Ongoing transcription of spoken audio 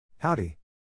Howdy.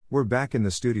 We're back in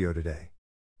the studio today.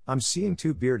 I'm seeing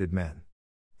two bearded men.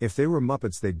 If they were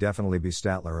Muppets, they'd definitely be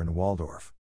Statler and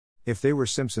Waldorf. If they were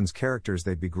Simpsons characters,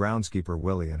 they'd be Groundskeeper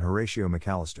Willie and Horatio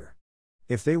McAllister.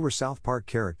 If they were South Park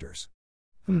characters.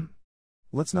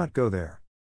 Let's not go there.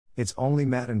 It's only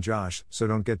Matt and Josh, so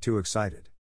don't get too excited.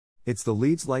 It's the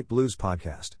Leeds Light Blues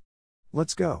podcast.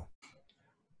 Let's go.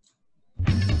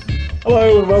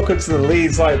 Hello and welcome to the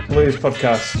Leeds Light Blues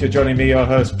podcast. You're joining me, your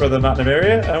host, Brother Matt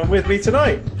Namiria, and with me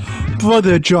tonight,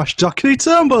 Brother Josh Dockery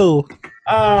Turnbull.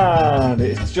 And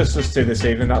it's just us two this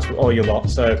evening, that's all your lot.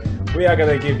 So we are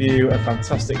going to give you a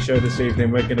fantastic show this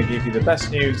evening. We're going to give you the best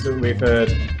news that we've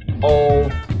heard all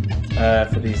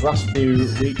for these last few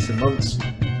weeks and months.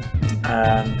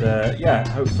 And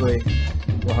hopefully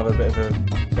we'll have a bit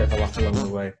of a laugh along the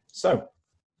way. So,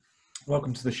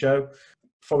 welcome to the show.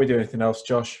 Before we do anything else,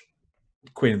 Josh,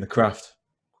 Queen in the Craft.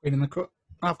 Queen in the Craft.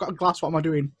 I've got a glass. What am I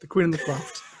doing? The Queen in the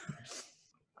Craft.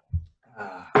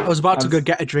 I was about to go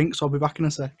get a drink, so I'll be back in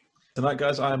a sec. Tonight,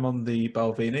 guys, I am on the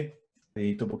Balvenie,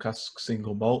 the double cask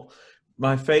single malt.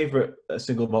 My favourite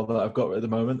single malt that I've got at the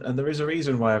moment, and there is a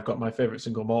reason why I've got my favourite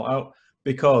single malt out,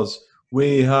 because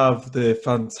we have the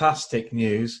fantastic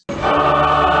news.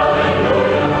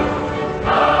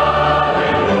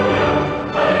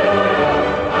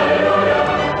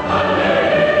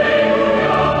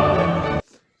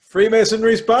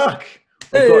 Freemasonry's back.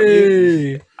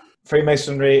 Hey!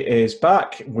 Freemasonry is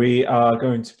back. We are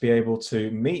going to be able to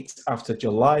meet after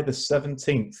July the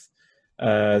 17th.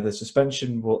 The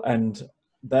suspension will end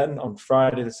then on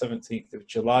Friday the 17th of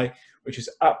July, which is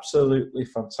absolutely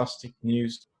fantastic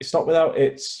news. It's not without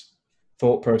its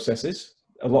thought processes.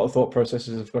 A lot of thought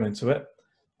processes have gone into it.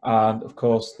 And of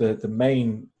course, the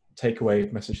main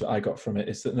takeaway message that I got from it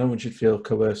is that no one should feel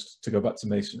coerced to go back to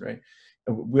Masonry.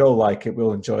 We all like it,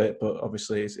 we'll enjoy it, but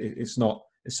obviously it's not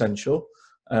essential.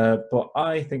 But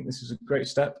I think this is a great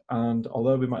step, and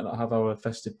although we might not have our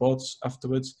festive boards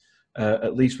afterwards,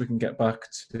 at least we can get back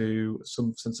to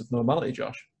some sense of normality,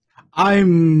 Josh.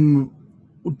 I'm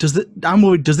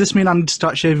worried. Does this mean I need to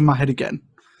start shaving my head again?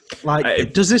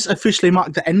 Does this officially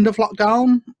mark the end of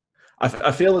lockdown?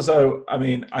 I feel as though,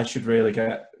 I should really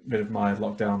get rid of my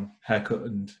lockdown haircut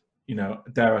and,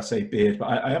 dare I say beard, but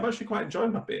I am actually quite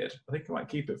enjoying my beard. I think I might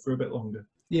keep it for a bit longer.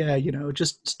 Yeah,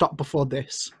 just stop before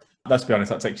this. Let's be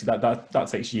honest, that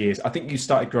takes years. I think you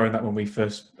started growing that when we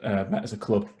first met as a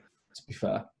club, to be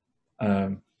fair.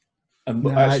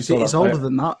 It's older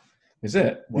than that. Is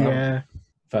it? Wow. Yeah.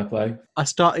 Fair play. I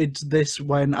started this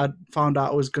when I found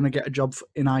out I was going to get a job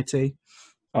in IT.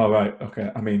 Oh, right. Okay.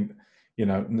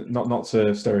 Not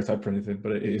to stereotype or anything,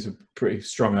 but it is a pretty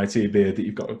strong IT beard that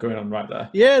you've got going on right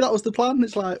there. Yeah, that was the plan.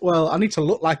 It's like, well, I need to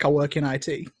look like I work in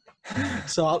IT.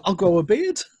 So I'll grow a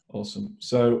beard. Awesome.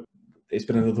 So it's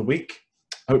been another week.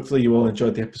 Hopefully you all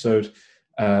enjoyed the episode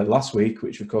last week,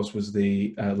 which of course was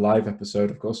the live episode.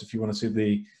 Of course, if you want to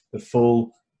see the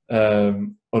full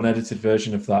unedited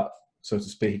version of that, so to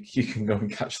speak, you can go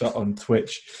and catch that on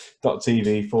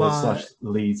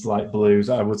twitch.tv/Leeds Light Blues.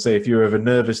 I would say if you're of a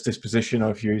nervous disposition or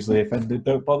if you're easily offended,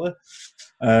 don't bother.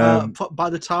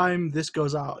 By the time this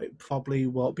goes out, it probably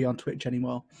won't be on Twitch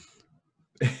anymore.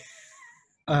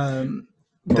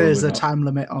 There's a time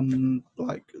limit on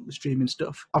the streaming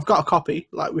stuff. I've got a copy.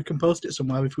 We can post it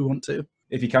somewhere if we want to.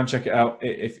 If you can check it out,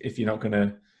 if you're not going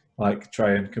to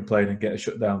try and complain and get it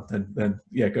shut down, then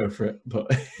yeah, go for it.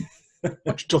 But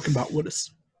what you talking about, Woodus?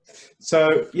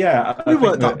 So yeah, we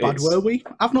weren't that bad, were we?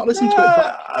 I've not listened to it.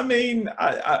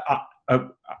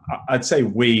 But I'd say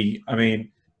we. I'm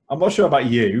not sure about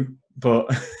you,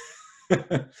 but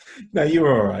no, you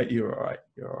were all right. You're all right.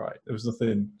 There was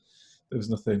nothing.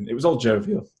 It was all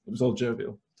jovial.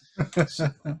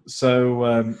 So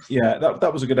that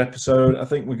was a good episode. I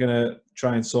think we're gonna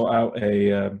try and sort out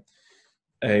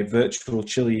a virtual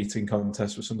chili eating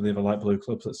contest with some of the other light blue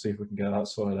clubs. Let's see if we can get that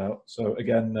sorted out. So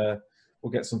again,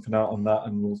 we'll get something out on that,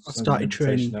 and we'll start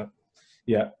training out.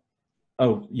 Yeah.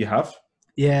 Oh, you have?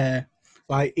 Yeah,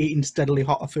 eating steadily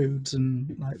hotter foods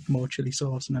and more chili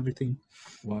sauce and everything.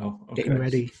 Wow. Okay. Getting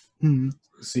ready.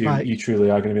 So you truly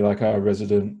are going to be our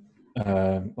resident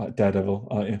Daredevil,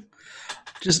 aren't you?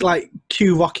 Just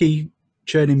cue Rocky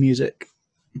churning music,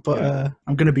 but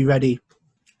I'm going to be ready.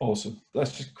 Awesome.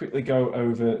 Let's just quickly go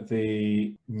over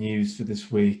the news for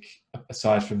this week,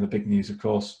 aside from the big news, of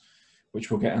course,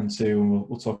 which we'll get into, and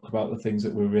we'll talk about the things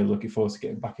that we're really looking forward to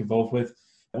getting back involved with.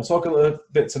 We'll talk a little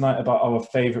bit tonight about our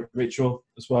favourite ritual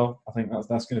as well. I think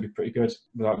that's going to be pretty good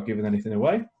without giving anything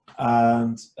away.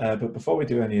 And but before we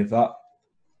do any of that,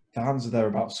 the hands are there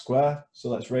about square, so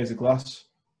let's raise a glass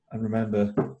and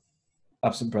remember,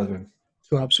 absent brethren.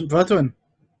 To absent brethren.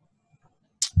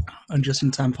 and just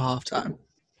in time for half time.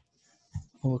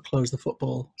 Or close the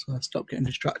football so I stop getting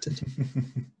distracted.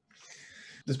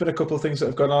 There's been a couple of things that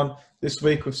have gone on. This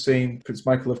week we've seen Prince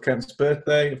Michael of Kent's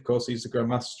birthday. Of course, he's the Grand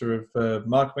Master of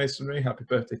Mark Masonry. Happy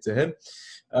birthday to him.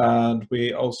 And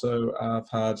we also have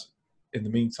had, in the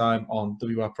meantime, on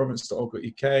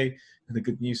wrprovince.org.uk, in the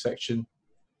good news section,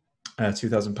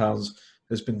 £2,000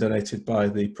 has been donated by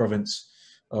the province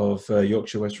of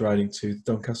Yorkshire West Riding to the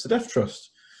Doncaster Deaf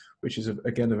Trust, which is,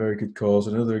 again, a very good cause.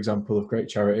 Another example of great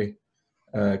charity,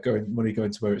 money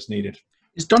going to where it's needed.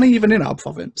 Is Donny even in our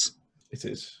province? It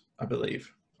is, I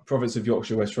believe. The province of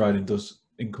Yorkshire West Riding does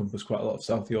encompass quite a lot of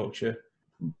South Yorkshire.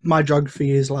 My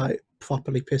geography is like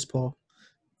properly piss poor.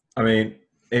 I mean,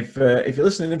 if you're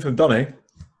listening in from Donny,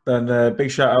 then big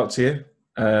shout out to you.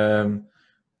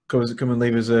 Come and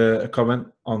leave us a comment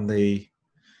on the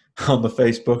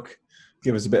Facebook.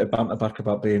 Give us a bit of banter back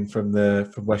about being from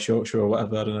West Yorkshire or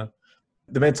whatever. I don't know.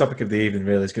 The main topic of the evening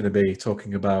really is going to be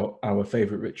talking about our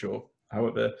favourite ritual.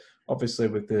 However, obviously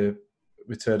with the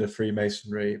return of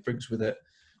Freemasonry, it brings with it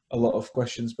a lot of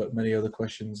questions, but many other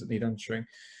questions that need answering.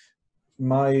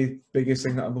 My biggest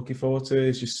thing that I'm looking forward to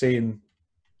is just seeing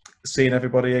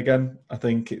everybody again. I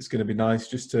think it's going to be nice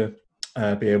just to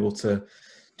be able to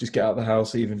just get out of the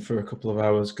house even for a couple of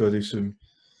hours, go do some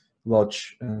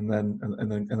lodge, and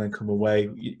then come away.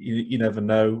 You never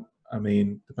know. I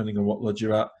mean, depending on what lodge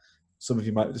you're at, some of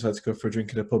you might decide to go for a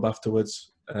drink in a pub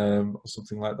afterwards, or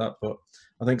something like that. But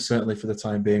I think certainly for the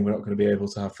time being, we're not going to be able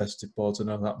to have festive boards. I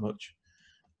know that much.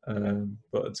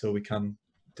 But until we can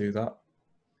do that,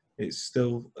 it's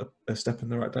still a step in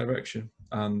the right direction.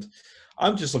 And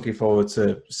I'm just looking forward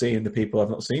to seeing the people I've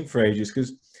not seen for ages,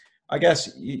 because I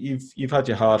guess you've had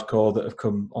your hardcore that have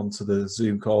come onto the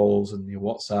Zoom calls and your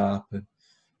WhatsApp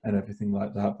and everything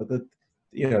like that. But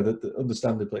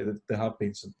understandably, there have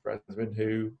been some brethren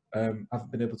who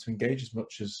haven't been able to engage as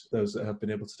much as those that have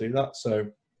been able to do that. So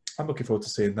I'm looking forward to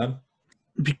seeing them.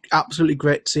 It'd be absolutely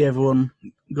great to see everyone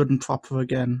good and proper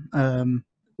again.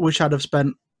 Wish I'd have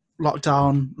spent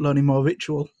lockdown learning more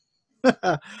ritual,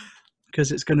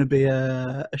 because it's going to be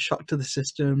a shock to the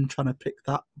system trying to pick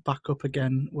that back up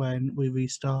again when we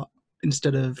restart,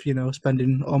 instead of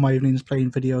spending all my evenings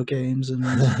playing video games. And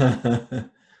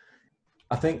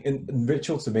I think in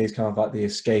ritual to me is kind of like the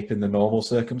escape in the normal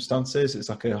circumstances. It's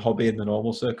like a hobby in the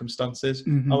normal circumstances.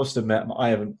 Mm-hmm. I must admit, I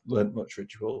haven't learned much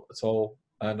ritual at all,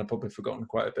 and I've probably forgotten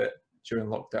quite a bit during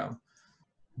lockdown.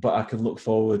 But I can look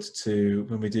forward to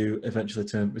when we do eventually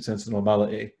return to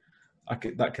normality.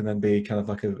 That can then be kind of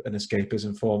like an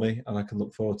escapism for me, and I can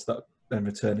look forward to that then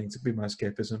returning to be my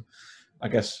escapism. I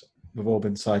guess we've all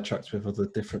been sidetracked with other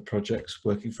different projects,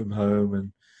 working from home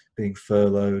and being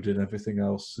furloughed and everything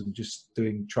else, and just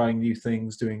trying new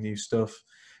things, doing new stuff.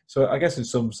 So I guess in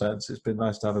some sense, it's been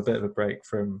nice to have a bit of a break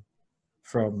from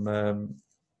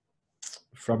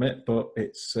it. But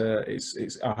it's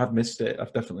I have missed it.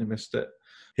 I've definitely missed it.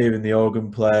 Hearing the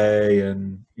organ play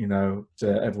and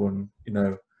everyone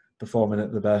performing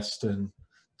at the best and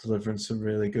delivering some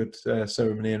really good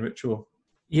ceremony and ritual.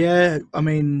 Yeah, I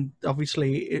mean,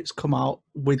 obviously it's come out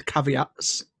with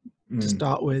caveats to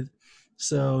start with.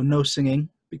 So no singing,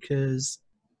 because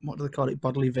what do they call it?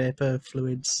 Bodily vapor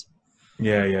fluids.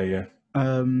 Yeah.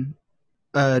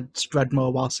 Spread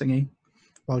more while singing,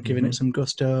 while giving it some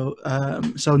gusto.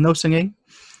 So no singing.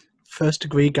 First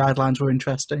degree guidelines were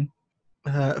interesting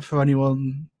for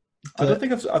anyone. I don't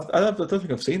think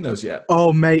I've seen those yet.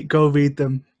 Oh, mate, go read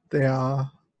them. They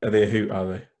are. Are they a hoot? Are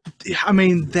they? I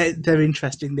mean, they're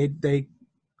interesting. They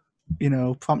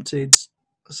prompted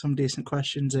some decent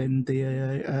questions in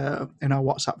in our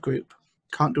WhatsApp group.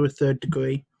 Can't do a third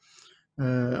degree,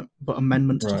 but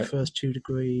amendments to the first 2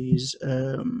 degrees.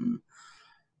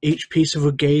 Each piece of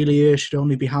regalia should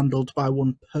only be handled by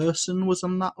one person was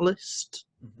on that list.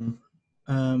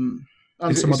 Mm-hmm.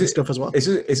 And some other stuff as well. Is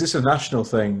this a national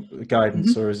thing,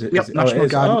 guidance, or is it? Yep, national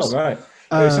guidance. Oh, right.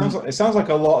 It sounds like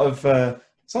a lot of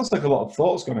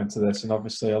thought's gone into this, and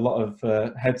obviously a lot of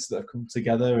heads that have come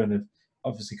together and have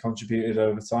obviously contributed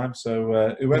over time.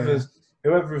 So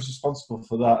whoever is responsible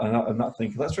for that and that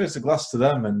thing, let's raise a glass to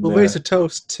them and we'll raise a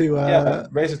toast to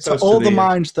all the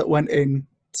minds that went in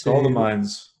to all the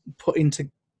minds putting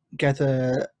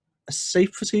together a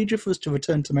safe procedure for us to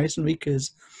return to Masonry,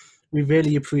 because we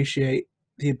really appreciate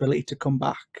the ability to come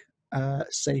back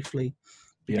safely,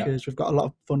 because we've got a lot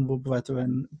of vulnerable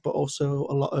brethren, but also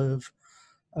a lot of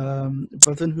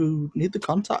brethren who need the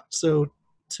contact. So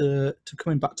to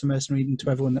coming back to Masonry and to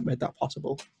everyone that made that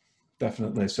possible.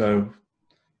 Definitely. So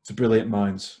to brilliant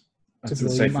minds. And to the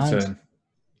safe return.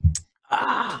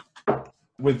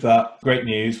 With that, great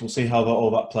news. We'll see how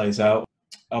all that plays out.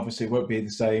 Obviously, it won't be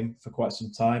the same for quite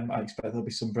some time. I expect there'll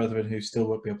be some brethren who still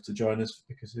won't be able to join us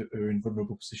because they're in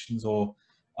vulnerable positions or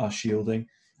are shielding.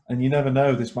 And you never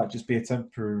know, this might just be a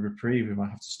temporary reprieve. We might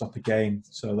have to stop a game.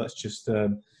 So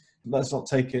let's not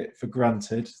take it for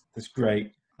granted. This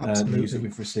great news that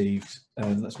we've received,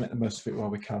 and let's make the most of it while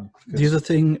we can. The other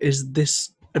thing is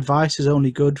this advice is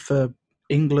only good for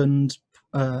England,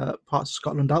 parts of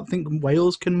Scotland. I don't think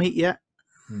Wales can meet yet.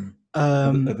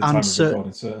 At the time of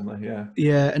recording, certainly, yeah.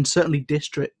 Yeah, and certainly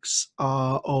districts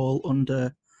are all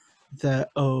under their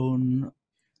own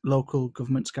local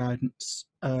government's guidance.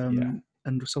 And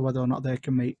so whether or not they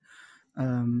can meet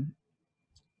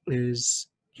is,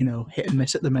 hit and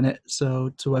miss at the minute.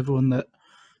 So to everyone that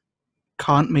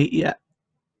can't meet yet,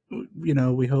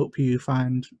 we hope you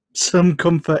find some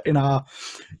comfort in our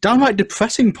downright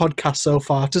depressing podcast so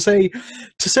far. To say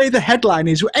the headline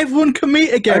is everyone can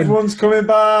meet again. Everyone's coming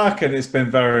back, and it's been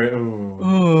very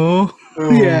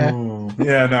yeah.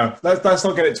 No, let's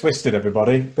not get it twisted,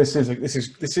 everybody. This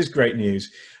is great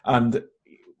news, and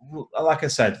like I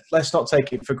said, let's not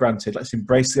take it for granted. Let's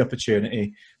embrace the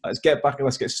opportunity. Let's get back and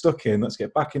let's get stuck in. Let's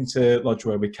get back into Lodge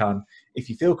where we can. If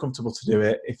you feel comfortable to do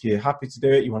it, if you're happy to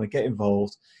do it, you want to get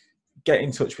involved, get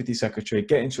in touch with your secretary,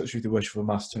 get in touch with your worshipful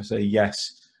master and say,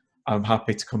 yes, I'm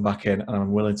happy to come back in and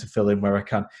I'm willing to fill in where I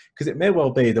can. Because it may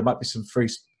well be there might be some free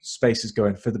spaces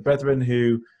going for the brethren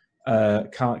who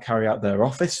can't carry out their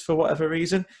office for whatever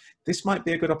reason. This might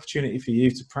be a good opportunity for you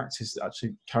to practice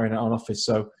actually carrying out an office.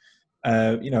 So,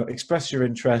 express your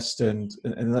interest and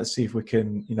let's see if we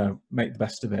can, make the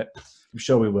best of it. I'm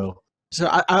sure we will. So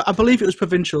I believe it was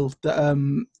provincial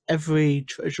that every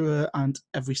treasurer and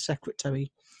every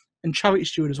secretary and charity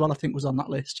steward as well, I think, was on that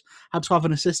list, had to have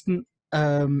an assistant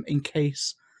in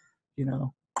case,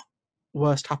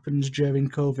 worst happens during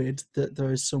COVID, that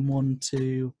there is someone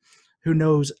who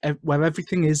knows where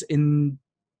everything is in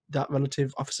that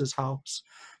relative officer's house,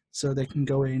 so they can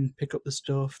go in, pick up the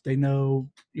stuff. They know,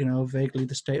 vaguely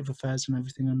the state of affairs and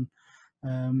everything,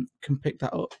 and can pick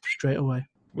that up straight away.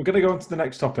 We're going to go on to the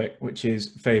next topic, which is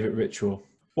favourite ritual.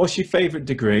 What's your favourite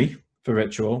degree for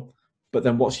ritual? But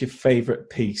then what's your favourite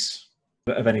piece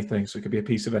of anything? So it could be a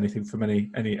piece of anything from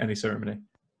any ceremony.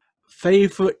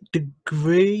 Favourite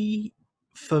degree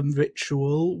for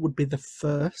ritual would be the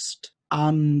first.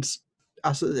 And,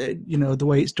 as the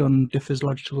way it's done differs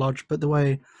lodge to lodge, but the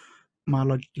way my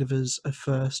lodge delivers a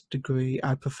first degree,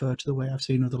 I prefer to the way I've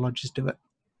seen other lodges do it.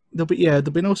 There'll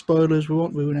be no spoilers. We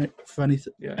won't ruin it for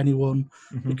anyone,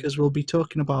 because we'll be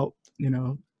talking about,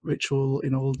 ritual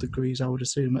in all degrees, I would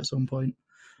assume, at some point.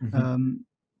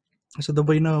 So there'll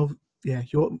be no, you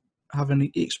won't have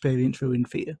any experience ruined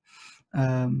for you.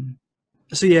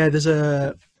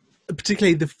 There's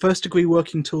particularly the first degree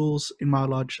working tools in my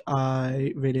lodge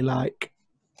I really like.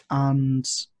 And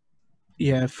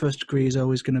first degree is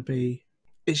always going to be,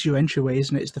 it's your entryway,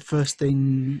 isn't it? It's the first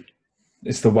thing.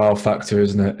 It's the wow factor,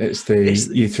 isn't it?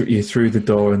 You through the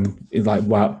door and it's like,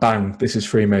 wow, bang, this is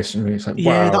Freemasonry. It's like,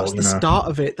 wow. That's the start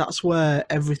of it. That's where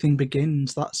everything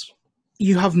begins.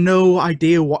 You have no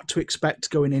idea what to expect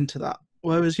going into that.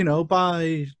 Whereas,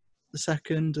 by the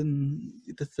second and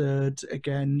the third,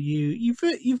 again,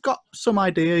 you've got some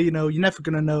idea. You're never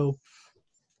going to know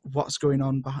what's going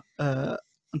on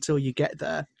until you get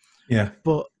there. Yeah.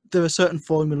 But there are certain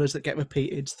formulas that get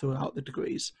repeated throughout the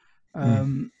degrees.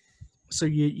 So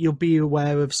you'll be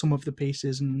aware of some of the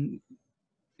pieces and,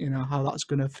 how that's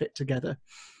going to fit together.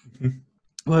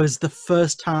 Whereas the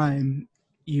first time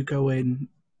you go in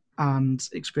and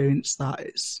experience that,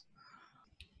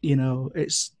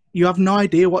 you have no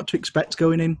idea what to expect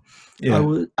going in.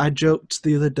 Yeah. I joked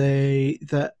the other day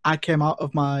that I came out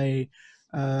of my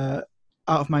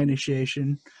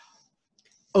initiation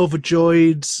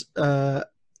overjoyed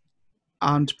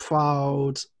and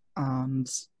proud, and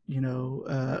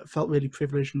felt really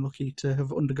privileged and lucky to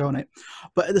have undergone it.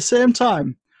 But at the same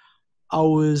time, I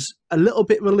was a little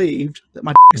bit relieved that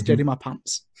my dick stayed in my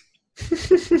pants.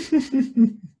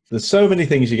 There's so many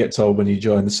things you get told when you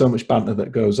join. There's so much banter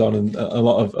that goes on, and a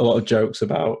lot of jokes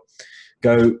about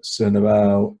goats and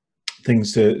about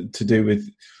things to do with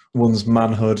one's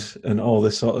manhood and all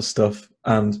this sort of stuff.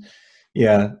 And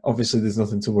obviously there's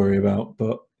nothing to worry about,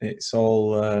 but it's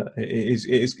all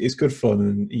it's good fun,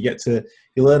 and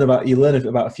you learn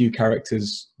about a few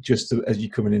characters just as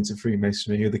you're coming into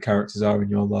Freemasonry, who the characters are in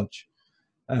your lodge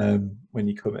when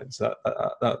you come in. So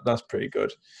that's pretty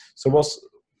good. So what's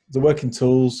the working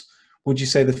tools? Would you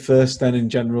say the first then in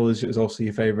general is also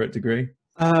your favourite degree?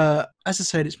 As I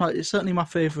said, it's certainly my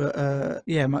favourite.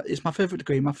 It's my favourite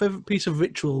degree. My favourite piece of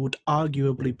ritual would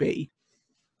arguably be,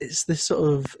 it's this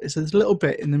little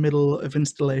bit in the middle of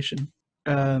installation.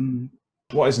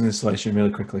 What is an installation, really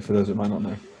quickly, for those that might not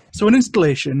know? So an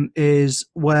installation is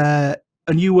where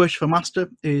a new worshipper master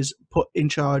is put in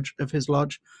charge of his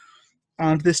lodge,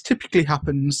 and this typically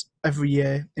happens every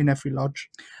year in every lodge.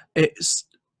 It's,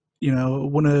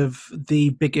 one of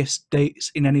the biggest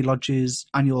dates in any lodge's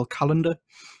annual calendar.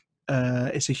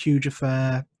 It's a huge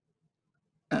affair.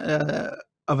 A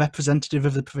representative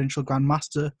of the provincial Grand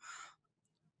Master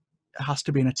has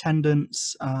to be in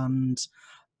attendance, and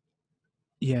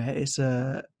it's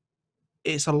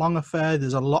a long affair.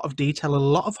 There's a lot of detail, a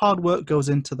lot of hard work goes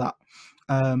into that,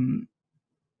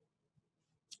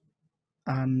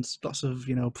 and lots of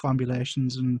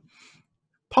perambulations and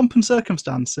pomp and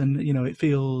circumstance, and it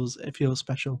feels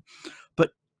special.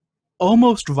 But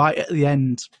almost right at the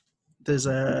end, there's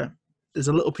a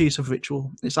little piece of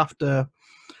ritual. It's after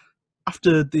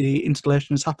the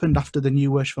installation has happened, after the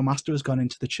new worshipful master has gone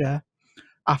into the chair,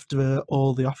 after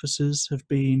all the officers have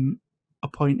been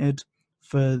appointed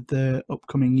for the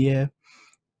upcoming year,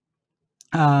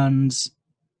 and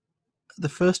the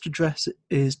first address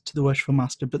is to the worshipful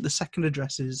master, but the second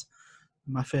address is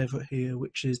my favourite here,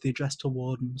 which is the address to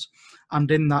wardens.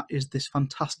 And in that is this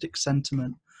fantastic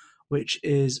sentiment, which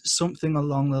is something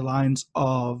along the lines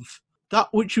of, that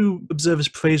which you observe as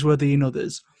praiseworthy in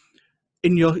others,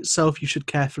 in yourself you should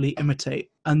carefully imitate,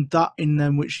 and that in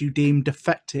them which you deem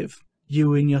defective,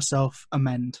 you in yourself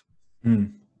amend.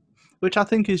 Which I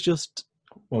think is just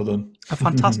well done. A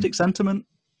fantastic sentiment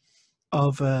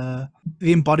of the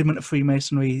embodiment of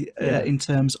Freemasonry in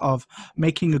terms of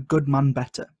making a good man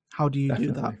better. How do you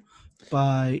do that?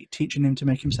 By teaching him to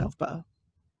make himself better.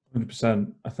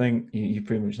 100%. I think you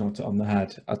pretty much knocked it on the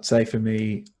head. I'd say for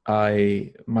me,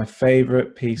 my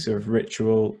favourite piece of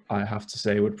ritual, I have to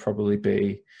say, would probably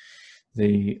be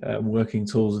the working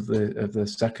tools of the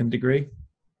second degree.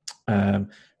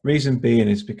 Reason being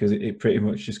is because it pretty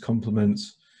much just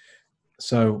complements.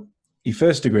 So your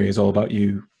first degree is all about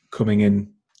you coming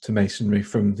in to Masonry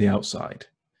from the outside.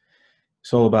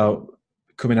 It's all about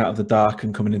coming out of the dark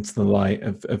and coming into the light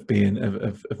of being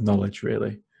of knowledge,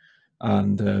 really,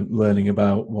 and learning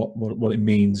about what it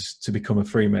means to become a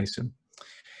Freemason.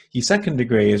 Your second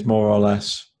degree is more or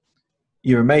less,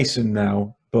 you're a Mason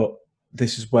now, but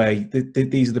this is where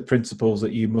these are the principles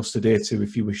that you must adhere to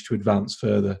if you wish to advance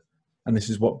further, and this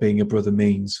is what being a brother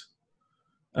means.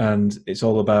 And it's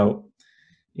all about,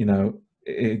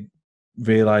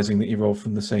 realizing that you're all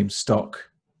from the same stock,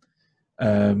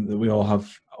 that we all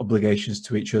have obligations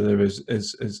to each other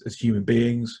as human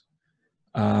beings,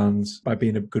 and by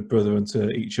being a good brother unto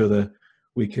each other,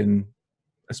 we can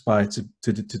aspire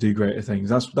to do greater things.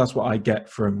 That's what I get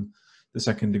from the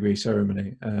second degree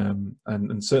ceremony,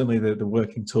 and certainly the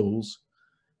working tools.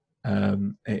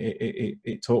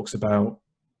 It talks about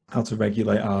how to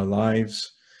regulate our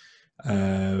lives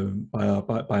by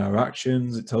our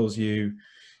actions. It tells you,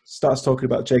 starts talking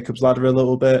about Jacob's ladder a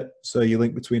little bit, so you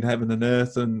link between heaven and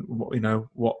earth, and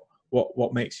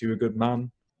what makes you a good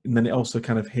man. And then it also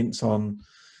kind of hints on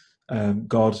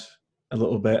God a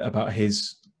little bit, about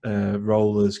his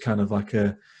role as kind of like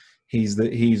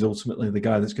he's ultimately the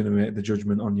guy that's going to make the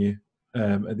judgment on you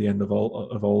at the end of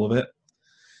all of it.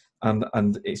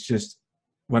 And it's just,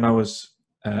 when I was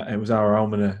it was our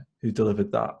almoner who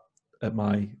delivered that at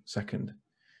my second,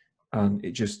 and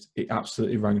it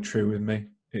absolutely rang true with me.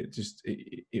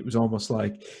 It was almost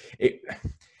like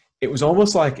it was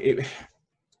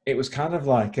kind of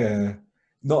like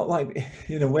not like,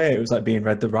 in a way, it was like being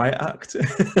read the riot act.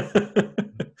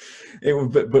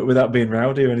 But without being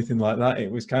rowdy or anything like that.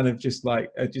 It was kind of just like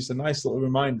just a nice little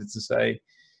reminder to say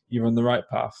you're on the right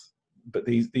path. But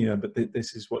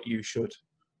this is what you should,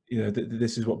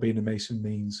 this is what being a Mason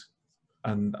means.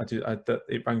 And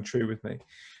it rang true with me.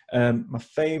 My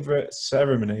favourite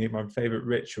ceremony, my favourite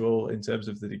ritual in terms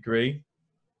of the degree.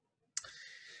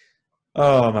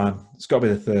 Oh man, it's got to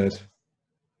be the third.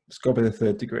 It's got to be the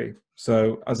third degree.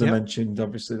 So as I mentioned,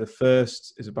 obviously the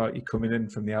first is about you coming in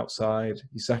from the outside.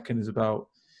 Your second is about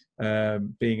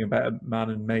being a better man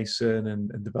and Mason,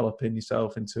 and developing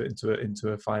yourself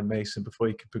into a fine Mason before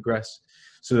you can progress.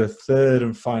 So the third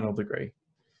and final degree,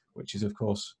 which is of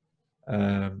course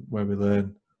where we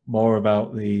learn more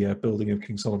about the building of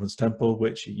King Solomon's Temple,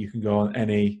 which you can go on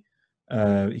you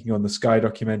can go on the Sky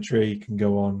documentary, you can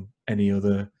go on any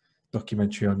other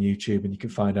documentary on YouTube, and you can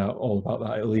find out all about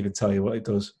that. It'll even tell you what it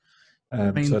does. So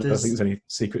I don't think there's any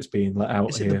secrets being let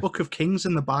out here. Is it the Book of Kings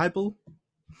in the Bible?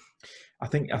 I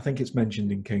think it's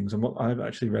mentioned in Kings. I haven't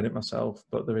actually read it myself,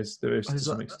 but there is to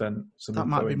some extent some that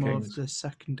might be more Kings. of the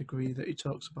second degree that he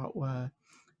talks about, where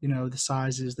the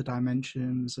sizes, the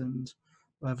dimensions, and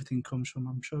where everything comes from.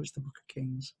 I'm sure it's the Book of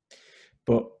Kings.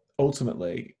 But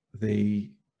ultimately,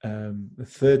 the the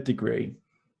third degree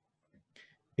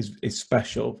is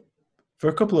special for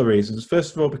a couple of reasons.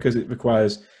 First of all, because it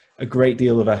requires a great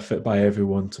deal of effort by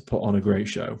everyone to put on a great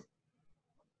show,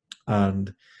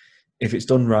 and if it's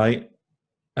done right,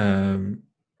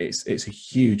 it's a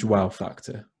huge wow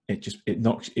factor.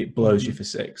 It blows you for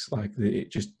six. Like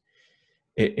it's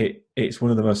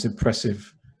one of the most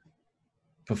impressive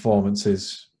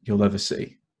performances you'll ever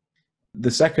see.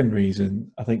 The second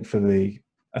reason, I think, for the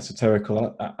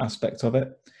esoterical aspect of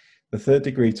it, the third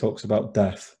degree talks about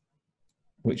death,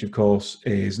 which of course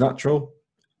is natural.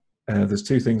 There's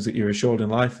two things that you're assured in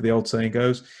life, the old saying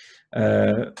goes.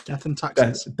 Death and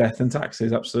taxes. Death and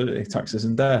taxes, absolutely. Taxes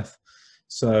and death.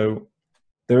 So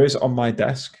there is on my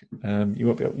desk.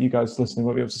 You guys listening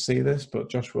won't be able to see this, but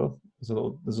Josh will. There's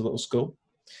a little skull,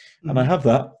 and I have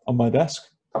that on my desk.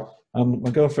 And my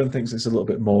girlfriend thinks it's a little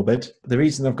bit morbid. The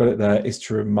reason I've got it there is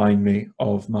to remind me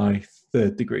of my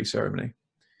third degree ceremony,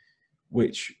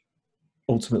 which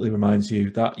ultimately reminds you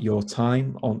that your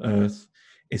time on earth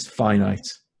is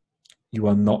finite. You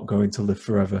are not going to live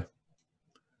forever.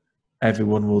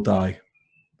 Everyone will die,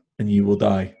 and you will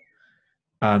die.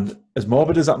 And as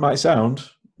morbid as that might sound,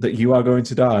 that you are going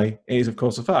to die, it is of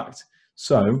course a fact.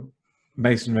 So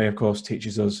Masonry, of course,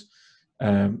 teaches us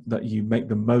that you make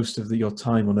the most of your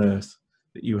time on earth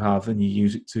that you have, and you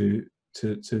use it to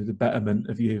the betterment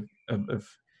of your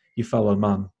fellow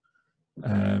man,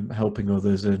 helping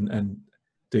others and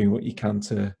doing what you can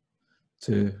to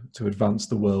advance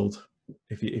the world,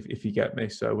 if you get me.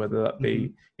 So whether that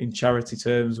be in charity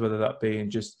terms, whether that be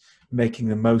in just making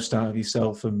the most out of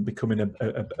yourself and becoming a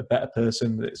better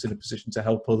person that's in a position to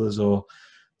help others, or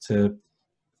to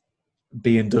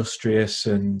be industrious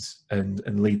and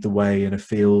lead the way in a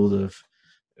field of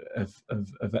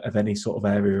any sort of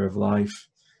area of life.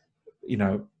 You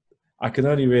know, I can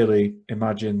only really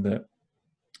imagine that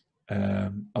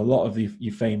a lot of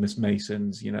your famous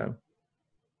Masons, you know,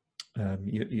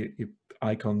 your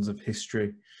icons of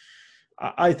history,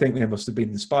 I think they must have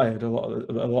been inspired a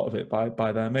lot of it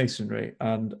by their Masonry.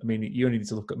 And I mean, you only need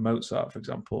to look at Mozart, for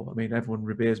example. I mean, everyone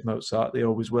reveres Mozart; they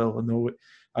always will, and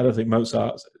I don't think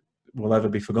Mozart will ever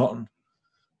be forgotten.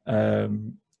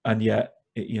 And yet,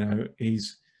 you know, he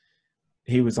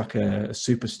was like a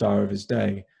superstar of his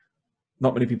day.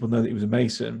 Not many people know that he was a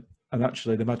Mason, and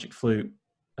actually, the Magic Flute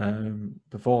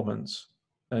performance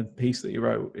and piece that he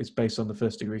wrote is based on the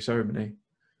first degree ceremony.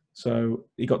 So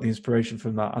he got the inspiration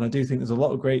from that. And I do think there's a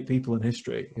lot of great people in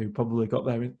history who probably got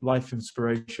their life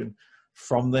inspiration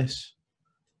from this.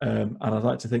 And I'd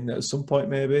like to think that at some point,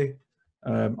 maybe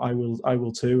I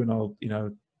will too, and I'll, you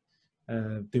know,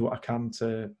 do what I can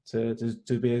to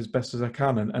be as best as I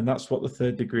can. And that's what the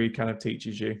third degree kind of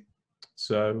teaches you.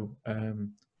 So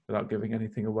without giving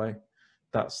anything away,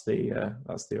 that's the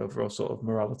overall sort of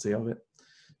morality of it.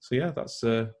 So yeah,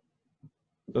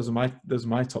 those are my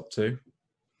top two.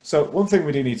 So one thing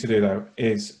we do need to do though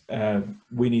is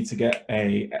we need to get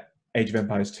a Age of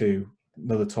Empires 2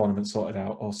 another tournament sorted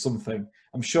out or something.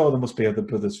 I'm sure there must be other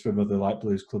brothers from other Light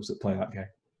Blues clubs that play that game.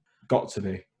 Got to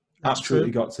be. That's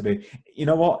Absolutely true. Got to be. You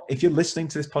know what? If you're listening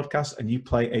to this podcast and you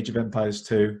play Age of Empires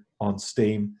 2 on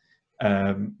Steam,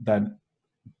 then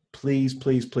please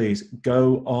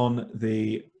go on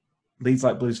the Leeds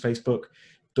Light Blues Facebook,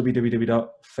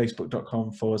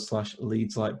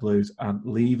 www.facebook.com/Leeds Light Blues, and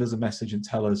leave us a message and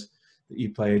tell us that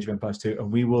you play Age of Empires 2,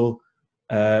 and we will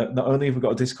not only have we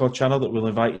got a Discord channel that we'll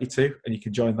invite you to, and you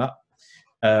can join that,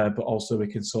 but also we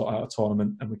can sort out a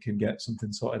tournament and we can get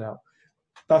something sorted out.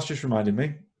 That's just reminded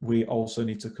me, we also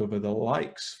need to cover the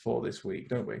likes for this week,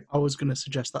 don't we? I was going to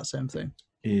suggest that same thing.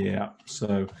 Yeah,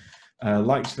 so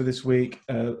likes for this week.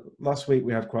 Last week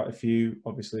we had quite a few,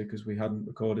 obviously, because we hadn't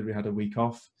recorded, we had a week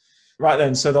off. Right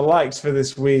then, so the likes for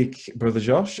this week, Brother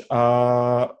Josh,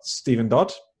 are Stephen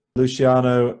Dodd,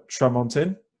 Luciano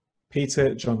Tramontin,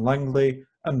 Peter John Langley,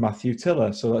 and Matthew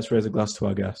Tiller. So let's raise a glass to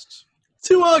our guests.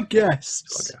 To our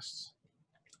guests.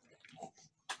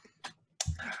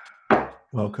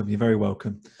 Welcome, you're very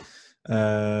welcome.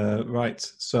 Right,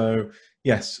 so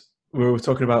yes, we were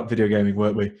talking about video gaming,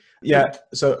 weren't we? Yeah,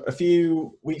 so a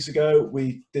few weeks ago,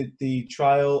 we did the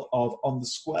trial of On the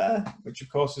Square, which of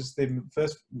course is the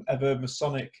first ever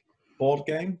Masonic board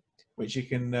game, which you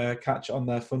can catch on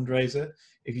their fundraiser.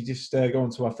 If you just go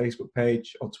onto our Facebook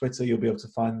page or Twitter, you'll be able to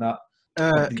find that.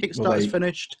 Kickstarter's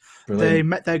finished. Brilliant. They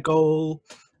met their goal,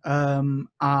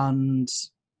 and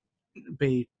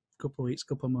be a couple of weeks,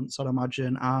 couple of months, I'd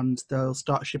imagine, and they'll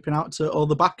start shipping out to all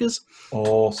the backers.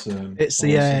 Awesome. It's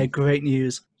great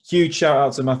news. Huge shout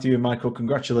out to Matthew and Michael.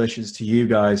 Congratulations to you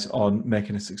guys on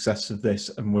making a success of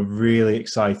this, and we're really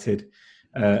excited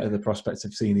at the prospect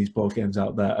of seeing these board games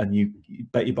out there. And you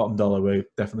bet your bottom dollar we're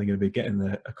definitely going to be getting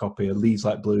a copy, a Leeds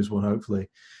Like Blues one, hopefully.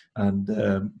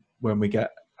 And when we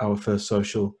get our first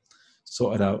social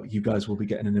sorted out, you guys will be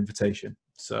getting an invitation.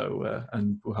 So,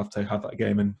 and we'll have to have that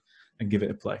game and give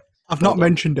it a play. I've not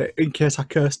mentioned it in case I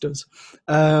cursed us,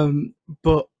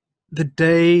 but the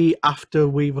day after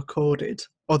we recorded,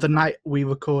 or the night we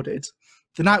recorded,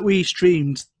 the night we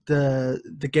streamed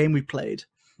the game we played,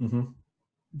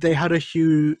 they had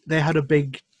a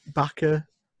big backer,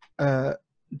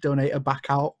 donator back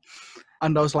out,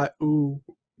 and I was like, "Ooh,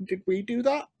 did we do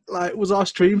that? Like, was our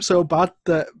stream so bad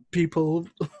that people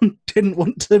didn't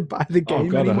want to buy the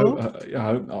game anymore?" I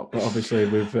hope not. But obviously,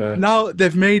 we've no,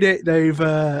 they've made it. They've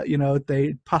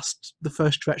they passed the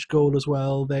first stretch goal as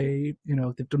well. They've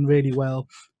done really well,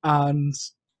 and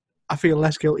I feel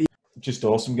less guilty. Just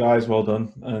awesome, guys. Well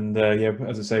done. And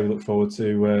as I say, we look forward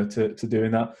to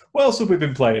doing that. What else have we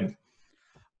been playing?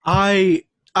 I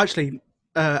actually,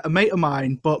 a mate of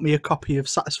mine bought me a copy of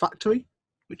Satisfactory,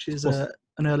 which is an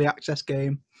early access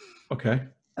game. Okay.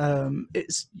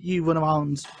 It's you run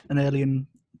around an alien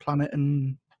planet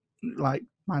and like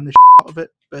mine the out of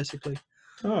it, basically.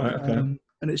 All right. Okay. And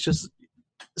it's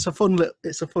a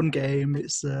fun game.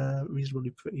 It's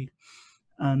reasonably pretty,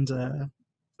 and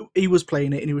he was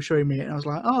playing it and he was showing me it, and I was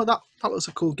like, "Oh, that looks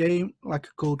a cool game, like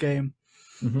a cool game."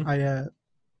 I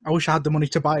wish I had the money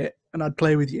to buy it and I'd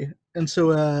play with you. And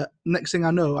so next thing I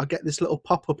know, I get this little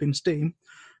pop up in Steam.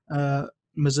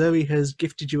 Missouri has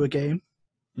gifted you a game.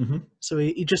 So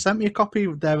he just sent me a copy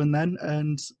there and then,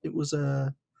 and it was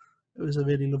a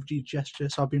really lovely gesture.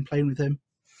 So I've been playing with him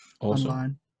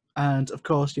online, and of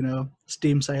course,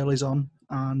 Steam sale is on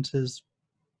and has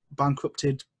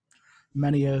bankrupted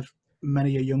many a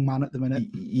young man at the minute.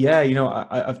 Yeah,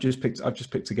 I've just picked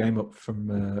a game up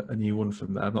from a new one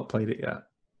from there. I've not played it yet.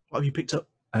 What have you picked up?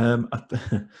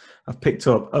 I've picked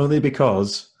up only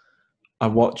because I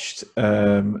watched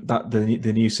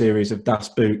the new series of Das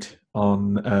Boot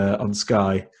on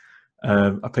Sky.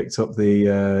 I picked up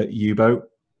the U-Boat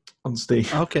on Steam.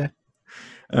 Okay.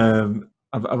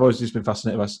 I've always just been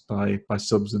fascinated by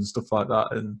subs and stuff like that,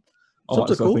 and all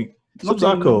subs that are cool. Subs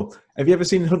are cool. Have you ever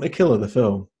seen Hunter Killer, the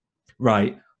film?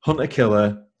 Right, Hunter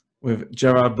Killer with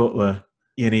Gerard Butler.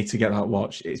 You need to get that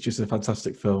watched. It's just a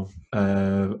fantastic film.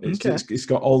 It's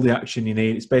got all the action you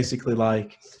need. It's basically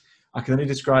like, I can only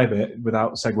describe it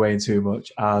without segueing too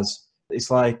much, as it's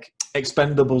like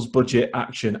Expendables budget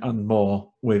action and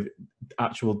more with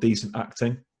actual decent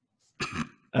acting.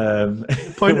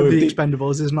 The point of the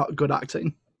Expendables is not good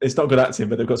acting. It's not good acting,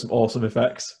 but they've got some awesome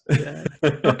effects. Yeah.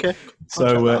 Okay.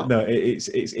 So no,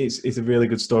 it's a really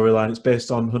good storyline. It's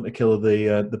based on Hunter Killer,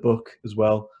 the book as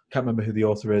well. Can't remember who the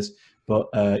author is, but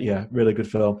yeah, really good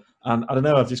film. And I don't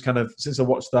know, I've just kind of, since I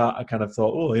watched that, I kind of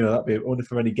thought, that'd be. I wonder if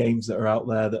there are any games that are out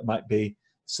there that might be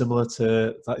similar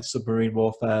to like submarine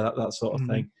warfare, that sort of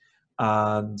thing.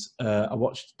 And I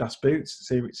watched Das Boot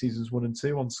seasons 1 and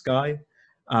 2 on Sky.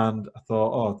 And I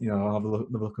thought, I'll have a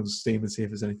look on Steam and see if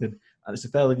there's anything. And it's a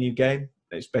fairly new game.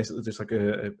 It's basically just like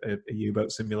a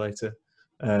U-boat simulator.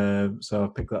 So I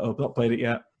picked that up. Not played it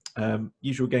yet.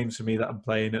 Usual games for me that I'm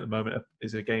playing at the moment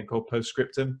is a game called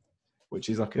Postscriptum, which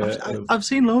is like I've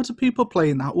seen loads of people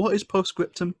playing that. What is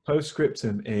Postscriptum?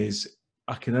 Postscriptum is,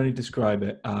 I can only describe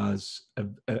it as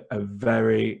a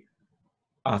very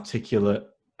articulate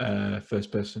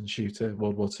first-person shooter,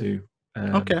 World War II.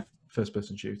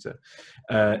 First-person shooter.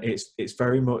 It's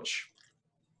very much.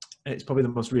 It's probably the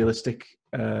most realistic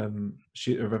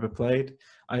shooter I've ever played.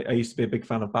 I used to be a big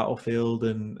fan of Battlefield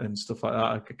and stuff like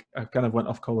that. I kind of went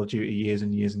off Call of Duty years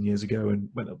and years and years ago and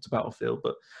went up to Battlefield.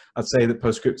 But I'd say that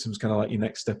Postscriptum is kind of like your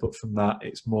next step up from that.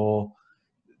 It's more,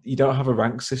 you don't have a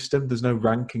rank system. There's no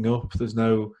ranking up. There's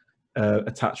no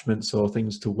attachments or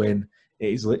things to win.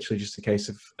 It is literally just a case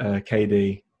of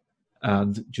KD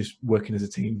and just working as a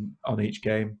team on each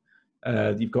game.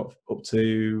 You've got up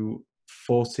to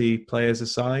 40 players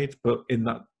aside, but in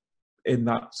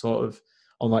that sort of,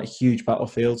 on like huge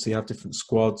battlefields, so you have different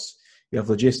squads. You have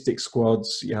logistics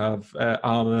squads. You have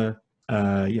armor.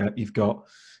 You've got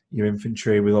your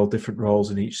infantry with all different roles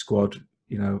in each squad.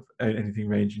 Anything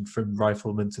ranging from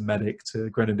rifleman to medic to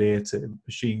grenadier to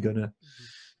machine gunner,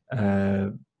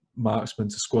 marksman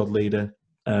to squad leader.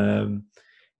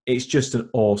 It's just an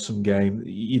awesome game.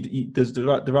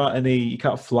 There aren't any. You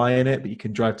can't fly in it, but you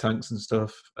can drive tanks and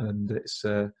stuff. And it's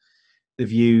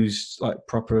they've used like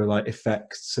proper like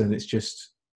effects, and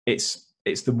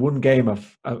it's the one game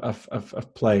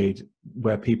I've played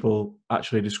where people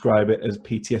actually describe it as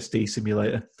PTSD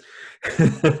simulator.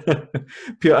 And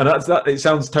that. It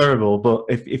sounds terrible, but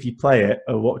if you play it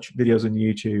or watch videos on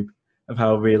YouTube of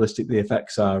how realistic the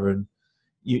effects are, and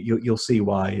you'll see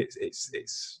why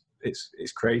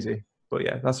it's crazy. But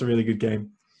yeah, that's a really good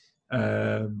game.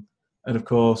 And of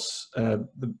course,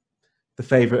 the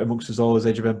favourite amongst us all is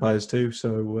Age of Empires 2.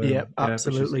 So Yeah, which is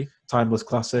absolutely. timeless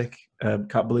classic.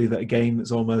 Can't believe that a game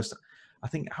that's almost, I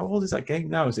think, how old is that game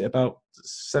now? Is it about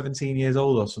 17 years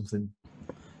old or something?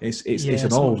 It's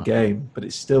an old game, but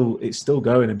it's still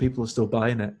going, and people are still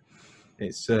buying it.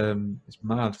 It's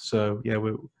mad. So yeah,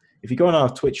 if you go on our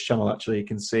Twitch channel, actually, you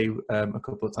can see a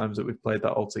couple of times that we've played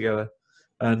that all together.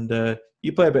 And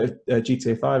you play a bit of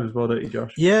GTA 5 as well, don't you,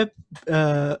 Josh? Yeah,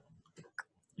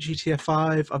 GTA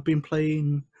 5. I've been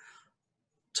playing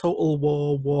Total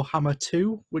War Warhammer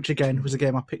 2, which again was a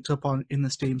game I picked up on in the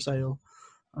Steam sale,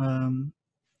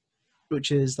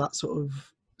 which is that sort of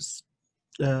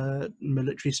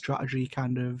military strategy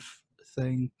kind of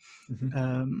thing.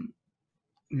 Mm-hmm.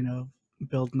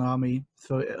 Build an army,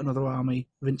 throw it at another army,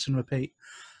 rinse and repeat.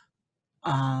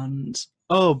 And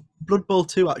Blood Bowl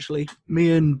 2, actually.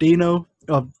 Me and Dino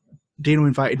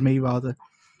invited me rather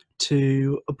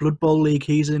to a Blood Bowl league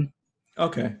he's in.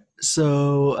 Okay.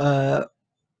 So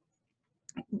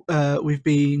we've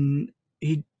been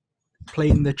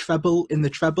playing the treble in the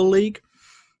treble league.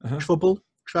 Uh-huh. Treble.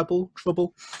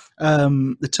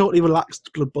 The totally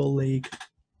relaxed Blood Bowl league.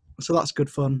 So that's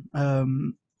good fun.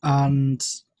 And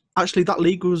actually, that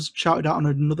league was shouted out on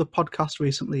another podcast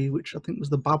recently, which I think was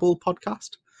the Babel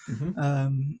podcast.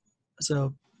 Mm-hmm.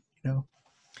 So,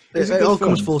 it all fun?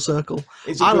 Comes full circle.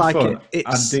 I like fun? it.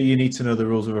 And do you need to know the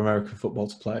rules of American football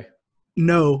to play?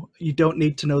 No, you don't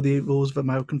need to know the rules of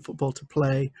American football to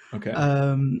play. Okay.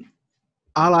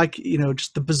 I like,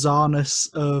 just the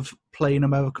bizarreness of playing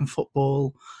American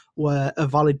football, where a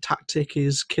valid tactic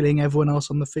is killing everyone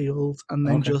else on the field and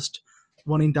then just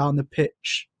running down the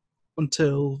pitch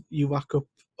until you rack up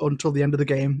until the end of the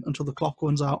game, until the clock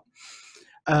runs out.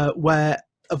 Where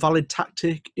a valid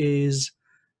tactic is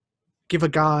give a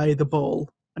guy the ball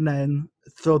and then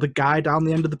throw the guy down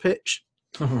the end of the pitch.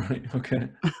 All right. Okay.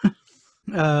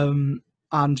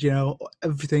 And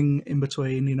everything in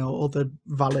between, all the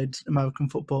valid American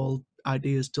football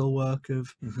ideas still work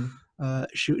of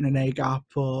shooting an A gap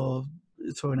or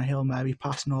throwing a Hail Mary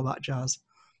pass and all that jazz.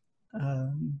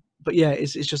 But yeah,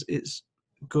 it's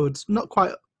good, not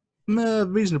quite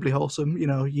reasonably wholesome.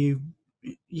 You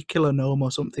kill a gnome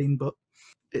or something, but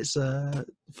it's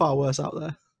far worse out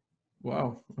there.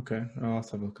 Wow. Okay, I'll have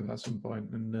to have a look at that at some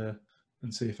point and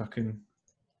see if I can.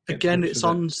 Again, it's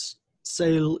on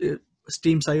sale.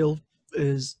 Steam sale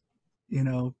is,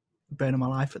 bane of my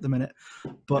life at the minute.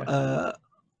 But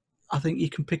I think you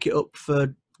can pick it up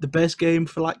for the base game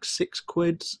for like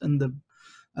 £6, and the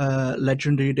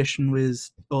Legendary Edition with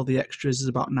all the extras is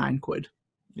about £9.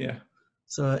 Yeah.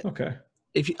 So okay.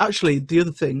 If you actually, the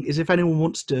other thing is, if anyone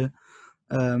wants to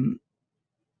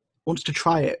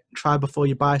try before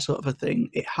you buy, sort of a thing.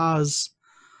 It has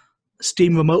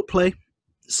Steam Remote Play,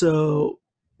 so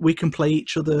we can play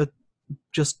each other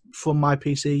just from my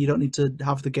PC. You don't need to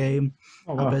have the game.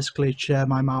 Oh, wow. I basically share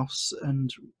my mouse,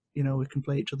 and we can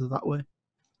play each other that way.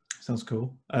 Sounds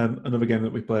cool. Another game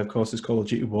that we play, of course, is Call of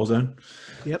Duty Warzone.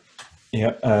 Yep.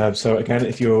 Yeah. So again,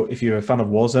 if you're a fan of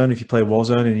Warzone, if you play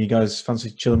Warzone and you guys fancy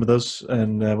chilling with us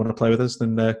and want to play with us,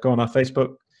 then go on our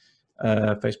Facebook,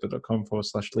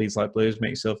 facebook.com/Leeds Like Blues.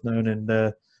 Make yourself known, and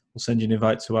we'll send you an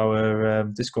invite to our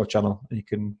Discord channel, and you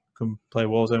can come play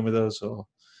Warzone with us, or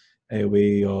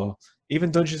AoE, or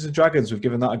even Dungeons and Dragons. We've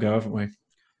given that a go, haven't we?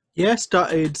 Yeah,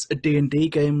 started a D&D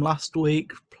game last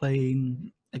week,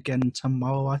 playing again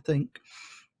tomorrow, I think.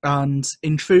 And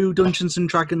in true Dungeons and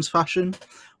Dragons fashion,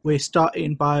 we're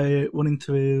starting by running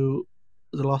through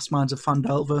the Lost Mines of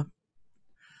Phandelver.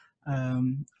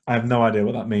 I have no idea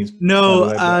what that means. No,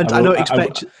 and I don't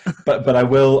expect. But I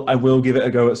will give it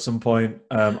a go at some point.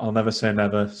 I'll never say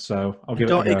never, so I'll give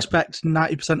it a go. I don't expect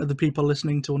 90% of the people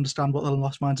listening to understand what the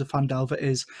Lost Mines of Phandelver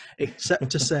is, except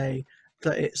to say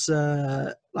that it's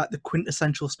like the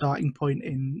quintessential starting point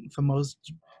for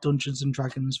most Dungeons and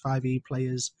Dragons 5e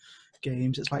players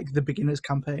games. It's like the beginner's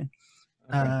campaign.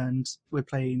 Okay. And we're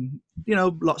playing,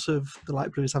 lots of the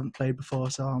Light Blues haven't played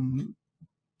before, so I'm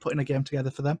putting a game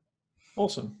together for them.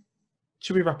 Awesome.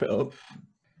 Should we wrap it up?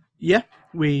 Yeah,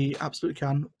 we absolutely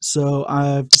can. So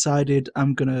I've decided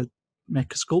I'm going to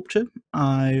make a sculpture.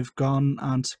 I've gone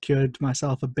and secured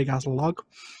myself a big ass log.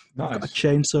 Nice. I've got a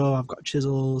chainsaw, I've got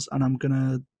chisels, and I'm going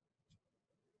to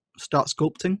start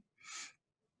sculpting.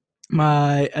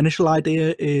 My initial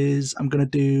idea is I'm going to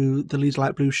do the Leeds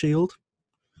Light Blue shield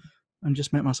and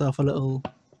just make myself a little,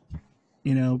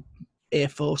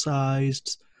 A4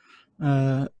 sized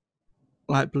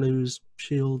Light Blues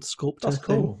shield sculptor. That's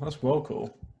cool. That's well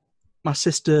cool. my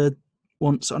sister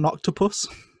wants an octopus,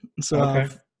 so Okay.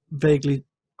 I've vaguely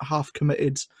half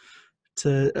committed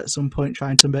to at some point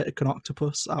trying to make an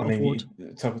octopus out of wood.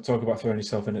 Talk about throwing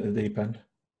yourself in at the deep end.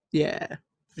 Yeah,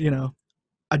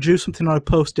 I drew something on a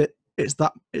post-it. It's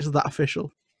that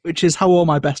official, which is how all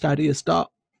my best ideas start.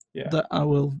 Yeah. That I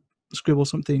will scribble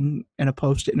something in a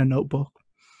post-it in a notebook,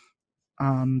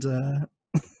 and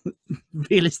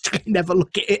realistically never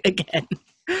look at it again.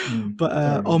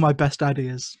 But all my best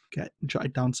ideas get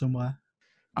jotted down somewhere.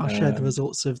 I'll share the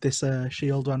results of this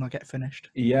shield when I get finished.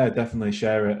 Yeah, definitely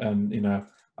share it. And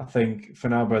I think for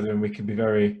now, brethren, we can be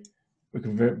very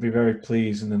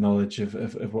pleased in the knowledge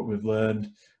of what we've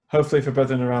learned. Hopefully, for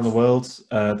brethren around the world,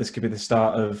 this could be the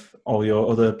start of all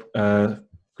your other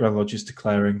Grand Lodges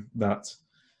declaring that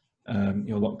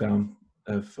your lockdown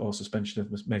or suspension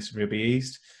of Masonry will be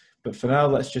eased. But for now,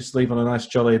 let's just leave on a nice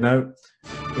jolly note.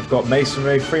 We've got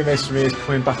Masonry, Freemasonry is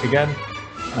coming back again,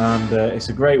 and it's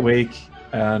a great week,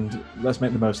 and let's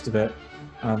make the most of it.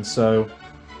 And so,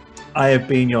 I have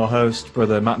been your host,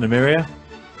 Brother Matt Namiria.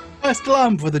 I still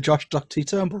am, Brother Josh T.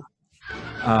 Turnbull.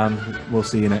 And we'll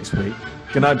see you next week.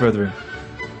 Good night, brethren.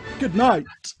 Good night.